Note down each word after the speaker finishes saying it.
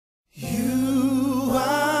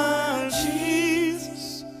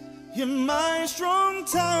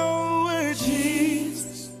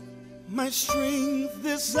my strength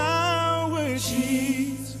this hour,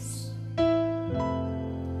 Jesus.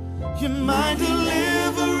 You're my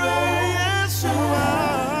deliverer, yes, you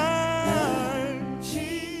are,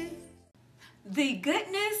 Jesus. The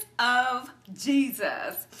goodness of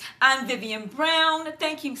Jesus. I'm Vivian Brown.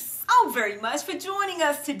 Thank you so very much for joining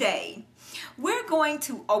us today. We're going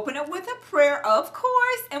to open up with a prayer, of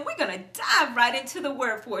course, and we're going to dive right into the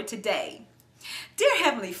word for today. Dear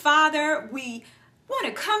Heavenly Father, we want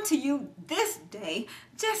to come to you this day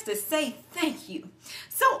just to say thank you.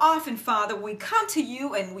 So often, Father, we come to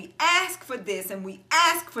you and we ask for this and we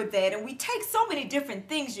ask for that, and we take so many different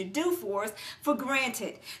things you do for us for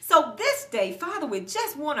granted. So this day, Father, we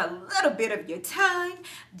just want a little bit of your time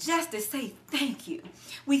just to say thank you.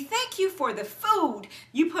 We thank you for the food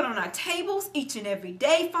you put on our tables each and every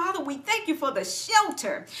day. Father, we thank you for the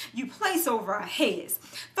shelter you place over our heads.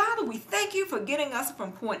 Father, we thank you for getting us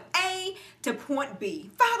from point A to point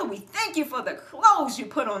B. Father, we thank you for the clothes you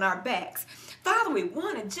put on our backs. Father, we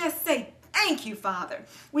want to just say thank you, Father.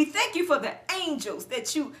 We thank you for the angels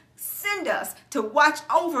that you send us to watch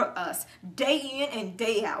over us day in and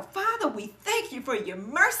day out. Father, we thank you for your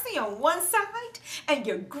mercy on one side and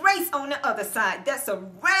your grace on the other side that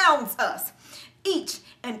surrounds us each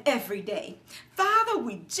and every day. Father,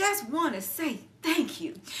 we just want to say thank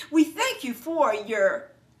you. We thank you for your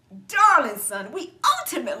darling son. We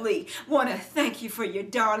ultimately want to thank you for your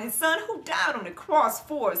darling son who died on the cross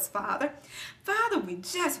for us, Father. Father, we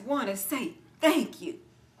just want to say thank you.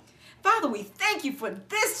 Father, we thank you for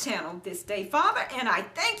this channel this day, Father, and I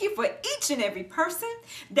thank you for each and every person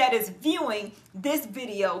that is viewing this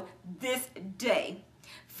video this day.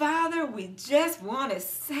 Father, we just want to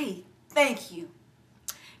say thank you.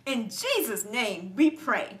 In Jesus' name we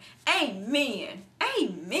pray. Amen.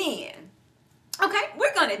 Amen. Okay,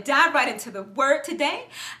 we're going to dive right into the word today.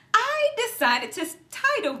 I decided to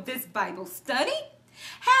title this Bible study,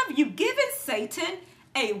 Have You Given Satan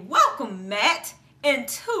a Welcome Mat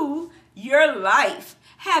into Your Life?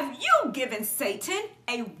 Have you given Satan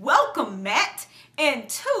a welcome mat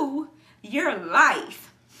into your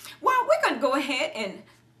life? Well, we're going to go ahead and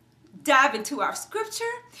dive into our scripture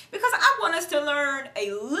because I want us to learn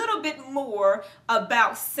a little bit more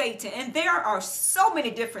about Satan, and there are so many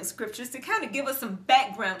different scriptures to kind of give us some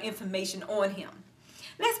background information on him.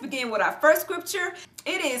 Let's begin with our first scripture.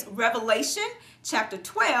 It is Revelation chapter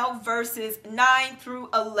 12 verses 9 through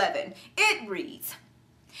 11. It reads,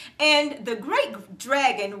 "And the great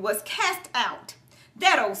dragon was cast out,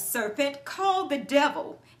 that old serpent called the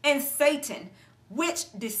devil and Satan,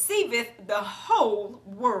 which deceiveth the whole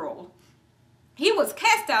world. He was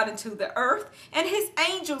cast out into the earth, and his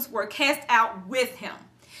angels were cast out with him.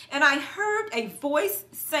 And I heard a voice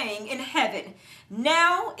saying in heaven,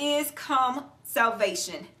 Now is come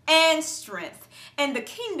salvation and strength, and the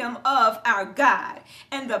kingdom of our God,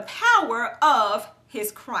 and the power of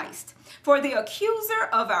his Christ. For the accuser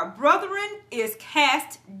of our brethren is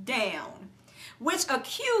cast down, which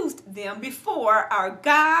accused them before our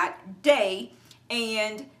God day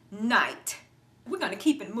and night." We're going to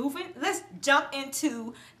keep it moving. Let's jump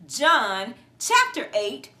into John chapter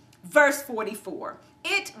 8 verse 44.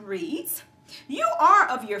 It reads, "You are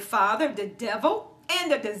of your father the devil,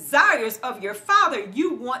 and the desires of your father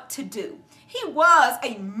you want to do. He was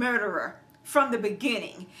a murderer from the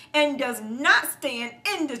beginning and does not stand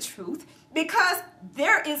in the truth, because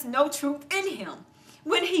there is no truth in him.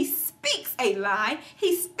 When he speaks a lie,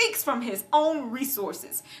 he speaks from his own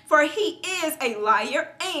resources, for he is a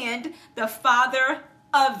liar and the father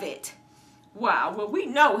of it." Wow, well, we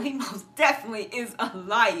know he most definitely is a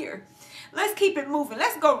liar. Let's keep it moving.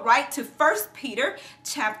 Let's go right to 1 Peter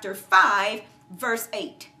chapter 5 verse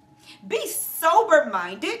 8. "Be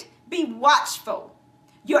sober-minded, be watchful.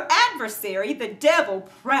 Your adversary, the devil,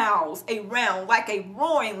 prowls around like a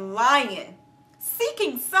roaring lion,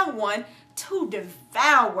 seeking someone to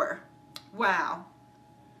devour." Wow.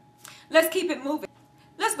 Let's keep it moving.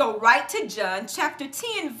 Let's go right to John chapter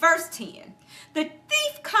 10 verse 10. "The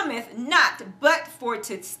thief cometh not but for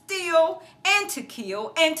to steal and to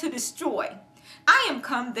kill and to destroy. I am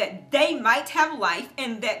come that they might have life,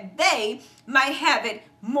 and that they might have it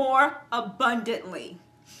more abundantly."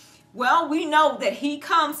 Well, we know that he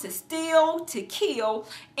comes to steal, to kill,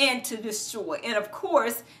 and to destroy. And of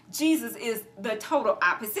course, Jesus is the total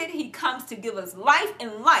opposite. He comes to give us life,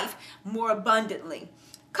 and life more abundantly.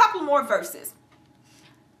 Couple more verses.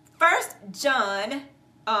 1 John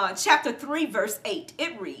chapter 3 verse 8.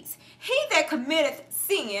 It reads, "He that committeth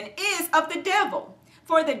sin is of the devil,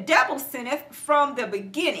 for the devil sinneth from the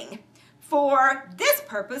beginning. For this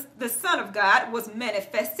purpose the Son of God was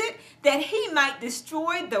manifested, that he might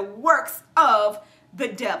destroy the works of the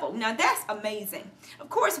devil. Now that's amazing. Of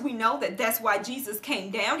course, we know that that's why Jesus came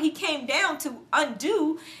down. He came down to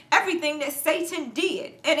undo everything that Satan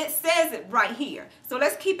did. And it says it right here. So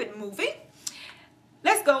let's keep it moving.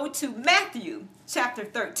 Let's go to Matthew chapter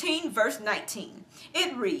 13, verse 19.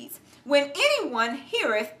 It reads, "When anyone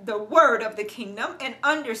heareth the word of the kingdom and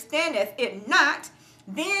understandeth it not,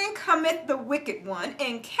 then cometh the wicked one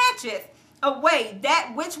and catcheth away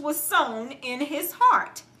that which was sown in his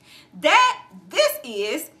heart. This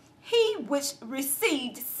is he which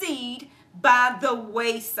received seed by the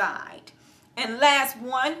wayside." And last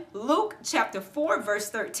one, Luke chapter 4, verse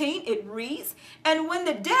 13, it reads, "And when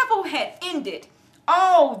the devil had ended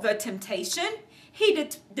all the temptation, he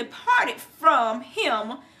departed from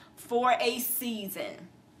him for a season."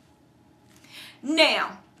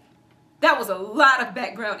 Now, that was a lot of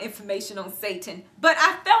background information on Satan, but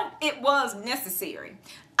I felt it was necessary.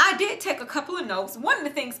 I did take a couple of notes. One of the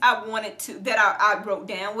things I wrote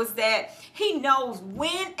down was that he knows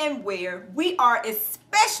when and where we are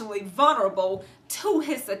especially vulnerable to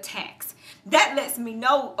his attacks. That lets me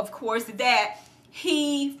know, of course, that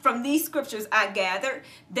from these scriptures I gathered,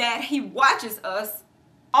 that he watches us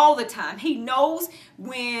all the time. He knows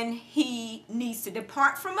when he needs to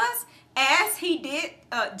depart from us, as he did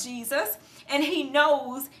Jesus, and he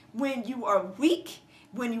knows when you are weak,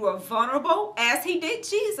 when you are vulnerable, as he did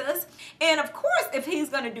Jesus. And of course, if he's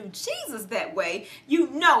going to do Jesus that way, you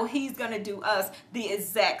know he's going to do us the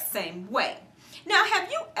exact same way. Now,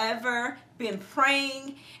 have you ever been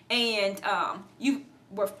praying and you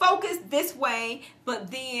were focused this way,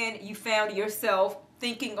 but then you found yourself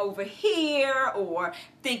thinking over here or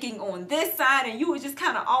thinking on this side, and you were just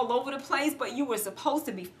kind of all over the place, but you were supposed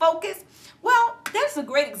to be focused? Well, that's a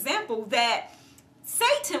great example that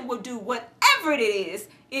Satan will do whatever it is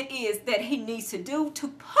that he needs to do to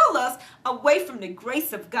pull us away from the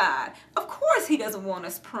grace of God. Of course, he doesn't want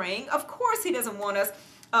us praying. Of course, he doesn't want us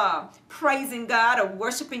praising God or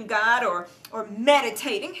worshiping God or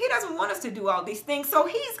meditating. He doesn't want us to do all these things. So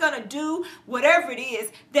he's going to do whatever it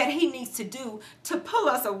is that he needs to do to pull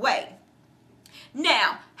us away.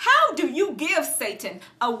 Now, how do you give Satan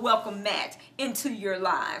a welcome mat into your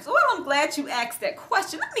lives? Well, I'm glad you asked that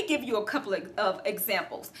question. Let me give you a couple of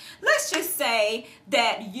examples. Let's just say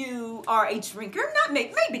that you are a drinker,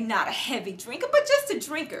 maybe not a heavy drinker, but just a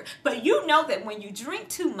drinker. But you know that when you drink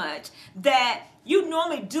too much, that you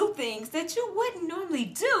normally do things that you wouldn't normally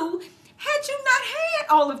do had you not had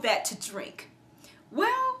all of that to drink.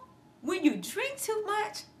 Well, when you drink too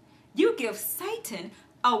much, you give Satan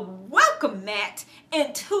a welcome mat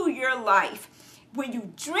into your life. When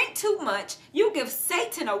you drink too much, you give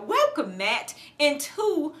Satan a welcome mat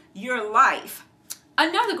into your life.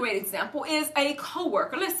 Another great example is a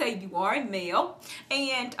coworker. Let's say you are a male,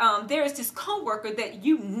 and there is this coworker that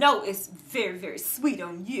you know is very, very sweet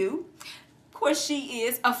on you. Of course, she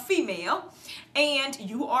is a female, and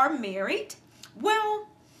you are married. Well,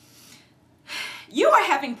 you are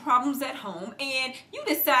having problems at home, and you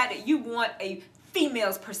decided you want a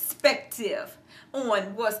female's perspective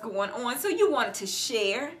on what's going on, so you wanted to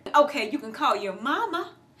share. Okay, you can call your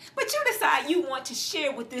mama, but you decide you want to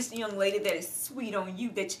share with this young lady that is sweet on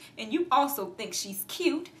you, and you also think she's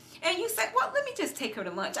cute, and you say, well, let me just take her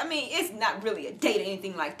to lunch. I mean, it's not really a date or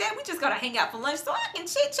anything like that. We just gotta hang out for lunch so I can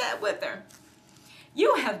chit chat with her.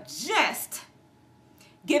 You have just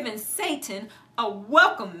given Satan a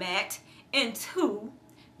welcome mat into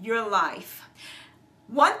your life.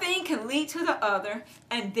 One thing can lead to the other,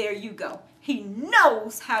 and there you go. He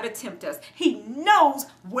knows how to tempt us. He knows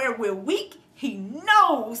where we're weak. He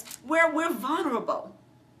knows where we're vulnerable.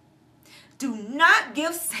 Do not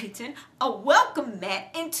give Satan a welcome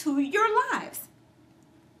mat into your lives.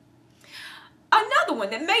 Another one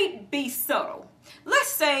that may be subtle. Let's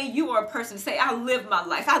say you are a person who say, I live my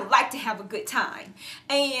life. I like to have a good time.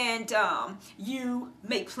 And you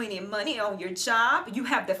make plenty of money on your job. You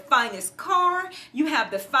have the finest car. You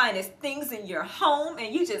have the finest things in your home.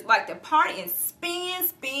 And you just like to party and spend,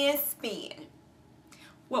 spend, spend.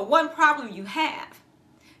 Well, one problem you have,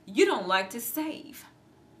 you don't like to save.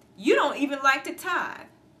 You don't even like to tithe.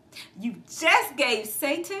 You just gave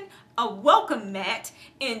Satan a welcome mat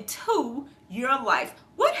into your life.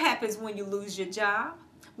 What happens when you lose your job?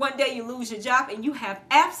 One day you lose your job and you have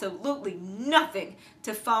absolutely nothing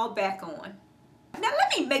to fall back on. Now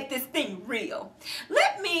let me make this thing real.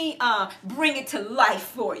 Let me bring it to life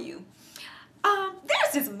for you.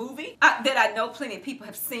 There's this movie that I know plenty of people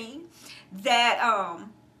have seen that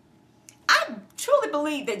I truly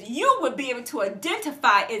believe that you would be able to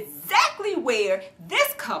identify exactly where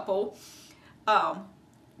this couple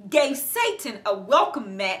gave Satan a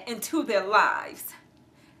welcome mat into their lives.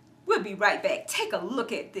 We'll be right back. Take a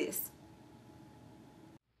look at this.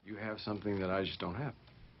 You have something that I just don't have.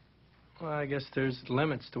 Well, I guess there's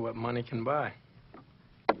limits to what money can buy.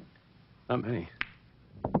 Not many.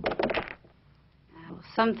 Well,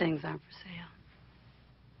 some things aren't for sale.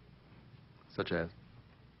 Such as?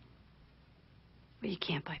 Well, you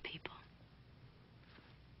can't buy people.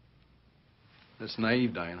 That's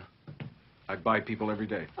naive, Diana. I buy people every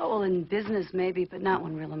day. Oh, well, in business maybe, but not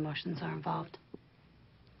when real emotions are involved.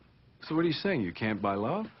 So what are you saying? You can't buy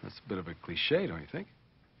love? That's a bit of a cliche, don't you think?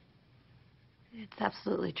 It's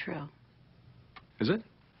absolutely true. Is it?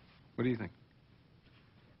 What do you think?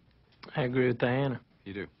 I agree with Diana.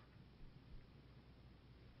 You do?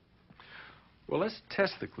 Well, let's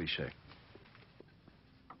test the cliche.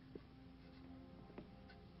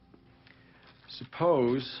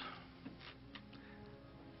 Suppose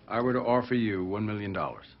I were to offer you $1 million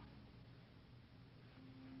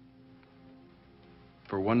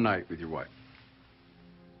for one night with your wife.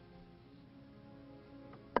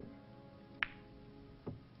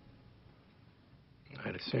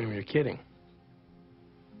 I'd assume you're kidding.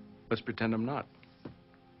 Let's pretend I'm not.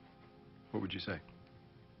 What would you say?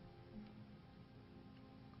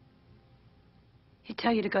 He'd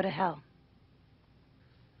tell you to go to hell.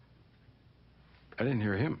 I didn't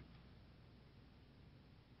hear him.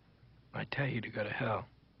 I tell you to go to hell.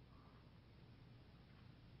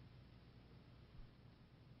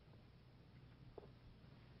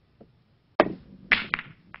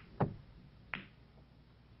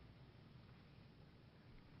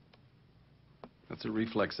 That's a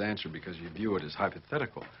reflex answer because you view it as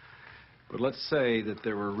hypothetical. But let's say that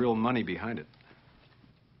there were real money behind it.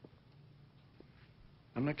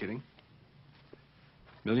 I'm not kidding.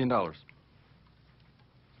 $1 million.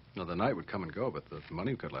 Now, the night would come and go, but the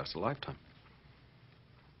money could last a lifetime.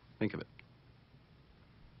 Think of it.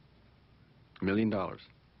 $1 million.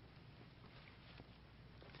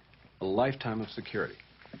 A lifetime of security.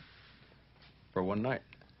 For one night.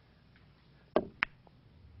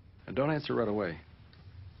 And don't answer right away.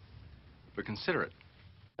 But consider it.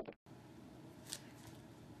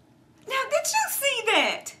 Now, did you see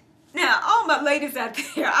that? Now, all my ladies out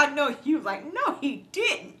there, I know you like, no, he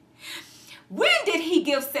didn't. When did he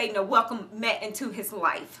give Satan a welcome mat into his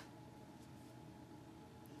life?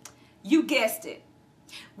 You guessed it.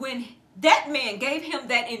 When that man gave him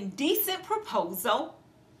that indecent proposal,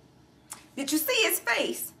 did you see his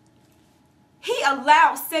face? He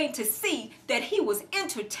allowed Satan to see that he was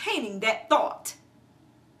entertaining that thought.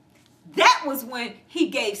 That was when he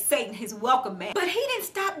gave Satan his welcome mat. But he didn't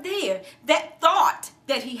stop there. That thought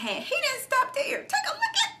that he had, he didn't stop there. Take a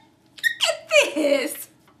look at this.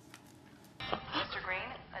 Mr. Green,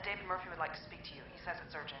 David Murphy would like to speak to you. He says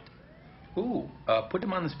it's urgent. Ooh, put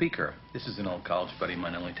him on the speaker. This is an old college buddy.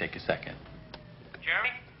 Might only take a second. Jeremy?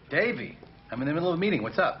 Davey, I'm in the middle of a meeting.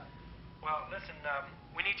 What's up? Well, listen,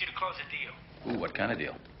 we need you to close a deal. Ooh, what kind of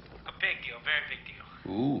deal? A big deal, very big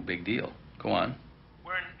deal. Ooh, big deal. Go on.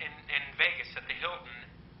 We're in Vegas at the Hilton.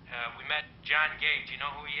 We met John Gage. You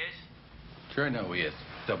know who he is? Sure I know who he is.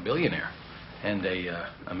 He's a billionaire. And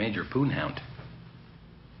a major poon hound.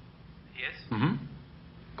 He is? Mm-hmm.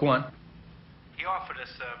 Go on. He offered us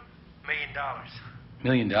 $1 million. $1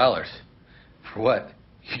 million? For what?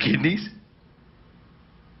 Your kidneys?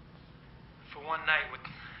 For one night with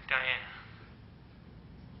Diana.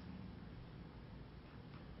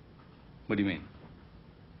 What do you mean?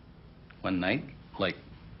 One night? Like...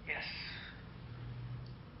 Yes.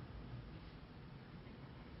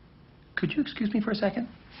 Could you excuse me for a second?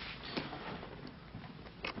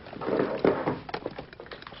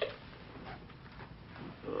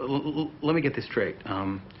 Let me get this straight.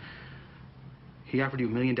 He offered you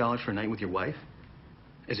 $1 million for a night with your wife?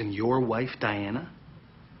 As in your wife, Diana?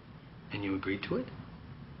 And you agreed to it?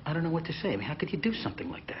 I don't know what to say. I mean, how could you do something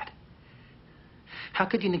like that? How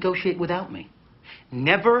could you negotiate without me?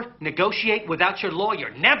 Never negotiate without your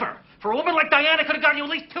lawyer. Never. For a woman like Diana, could have gotten you at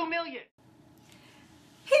least $2 million.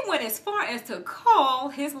 He went as far as to call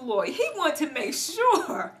his lawyer. He wanted to make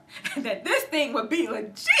sure that this thing would be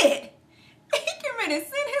legit. He can ready to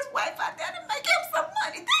send his wife out there to make him some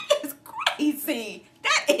money. That is crazy.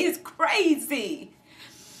 That is crazy.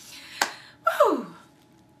 Whew.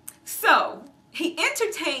 So, he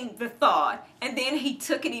entertained the thought, and then he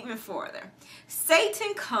took it even further.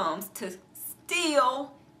 Satan comes to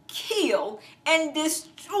steal, kill, and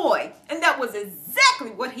destroy. And that was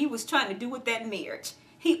exactly what he was trying to do with that marriage.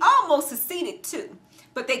 He almost succeeded too.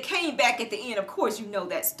 But they came back at the end. Of course, you know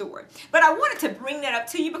that story. But I wanted to bring that up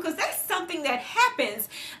to you because that's something that happens.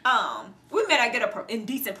 We may not get an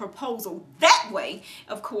indecent proposal that way,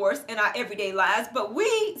 of course, in our everyday lives. But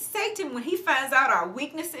Satan, when he finds out our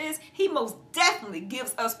weaknesses, he most definitely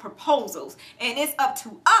gives us proposals. And it's up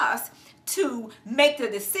to us to make the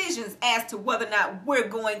decisions as to whether or not we're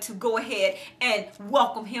going to go ahead and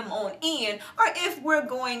welcome him on in, or if we're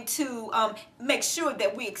going to make sure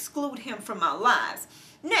that we exclude him from our lives.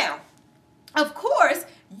 Now, of course,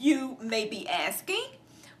 you may be asking,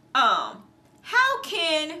 how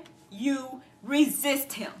can you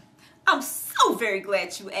resist him? I'm so very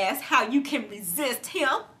glad you asked how you can resist him.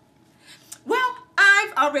 Well,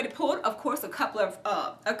 I've already pulled, of course, a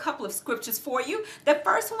couple of scriptures for you. The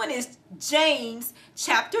first one is James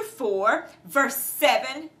chapter 4, verse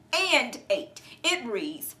 7 and 8. It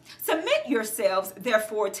reads, "Submit yourselves,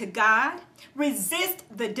 therefore, to God. Resist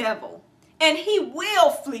the devil, and he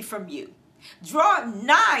will flee from you. Draw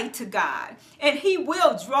nigh to God, and he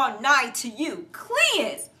will draw nigh to you.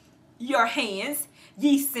 Cleanse your hands,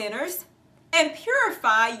 ye sinners, and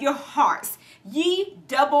purify your hearts, ye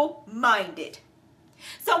double-minded."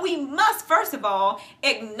 So we must, first of all,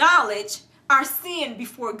 acknowledge our sin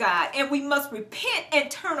before God, and we must repent and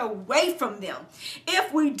turn away from them.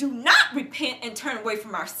 If we do not repent and turn away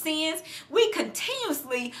from our sins, we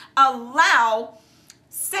continuously allow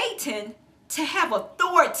Satan to have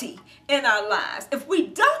authority in our lives. If we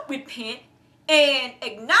don't repent and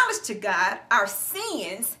acknowledge to God our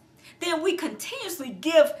sins, then we continuously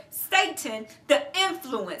give Satan the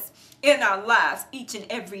influence in our lives each and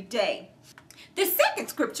every day. The second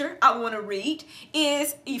scripture I want to read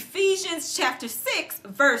is Ephesians chapter 6,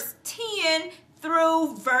 verse 10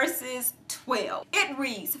 through verses 12. It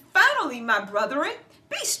reads, "Finally, my brethren,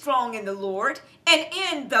 be strong in the Lord and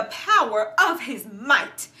in the power of his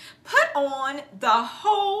might. Put on the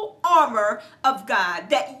whole armor of God,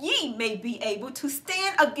 that ye may be able to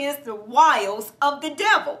stand against the wiles of the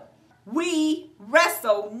devil. We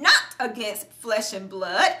wrestle not against flesh and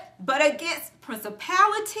blood, but against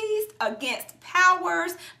principalities, against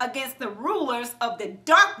powers, against the rulers of the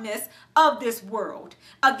darkness of this world,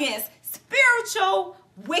 against spiritual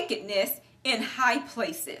wickedness in high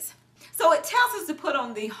places." So it tells us to put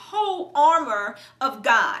on the whole armor of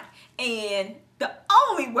God. And the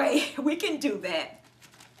only way we can do that,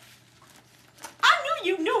 I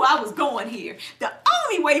knew you knew I was going here. The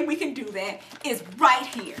only way we can do that is right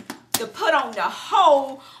here, to put on the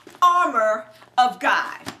whole armor of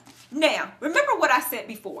God. Now, remember what I said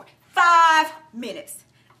before, 5 minutes.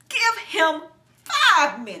 Give him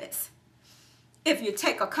 5 minutes. If you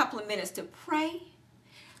take a couple of minutes to pray,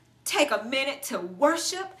 take a minute to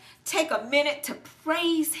worship, take a minute to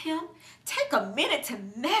praise him, take a minute to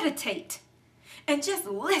meditate, and just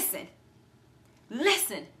listen.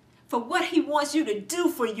 Listen for what he wants you to do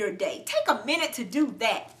for your day. Take a minute to do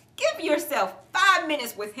that. Give yourself 5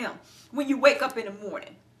 minutes with him when you wake up in the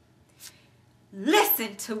morning.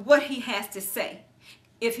 Listen to what he has to say.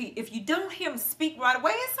 If you don't hear him speak right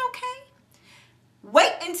away, it's okay.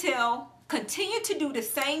 Wait until, continue to do the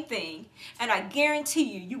same thing, and I guarantee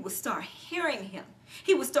you will start hearing him.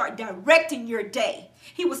 He will start directing your day.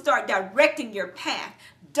 He will start directing your path.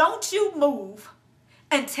 Don't you move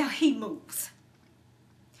until he moves.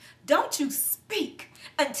 Don't you speak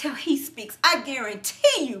until he speaks. I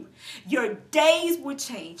guarantee you, your days will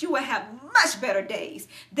change. You will have much better days.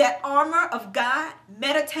 That armor of God,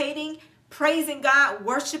 meditating, praising God,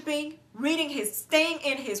 worshiping, staying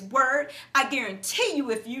in his word, I guarantee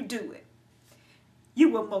you if you do it, you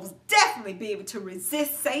will most definitely be able to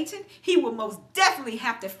resist Satan. He will most definitely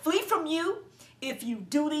have to flee from you if you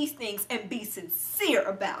do these things and be sincere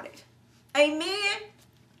about it. Amen?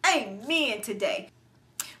 Amen today.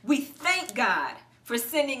 We thank God for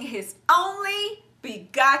sending his only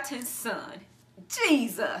begotten Son,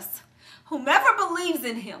 Jesus. Whomever believes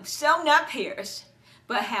in him shall not perish,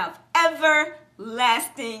 but have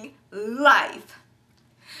everlasting life.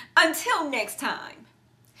 Until next time,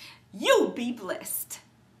 you be blessed.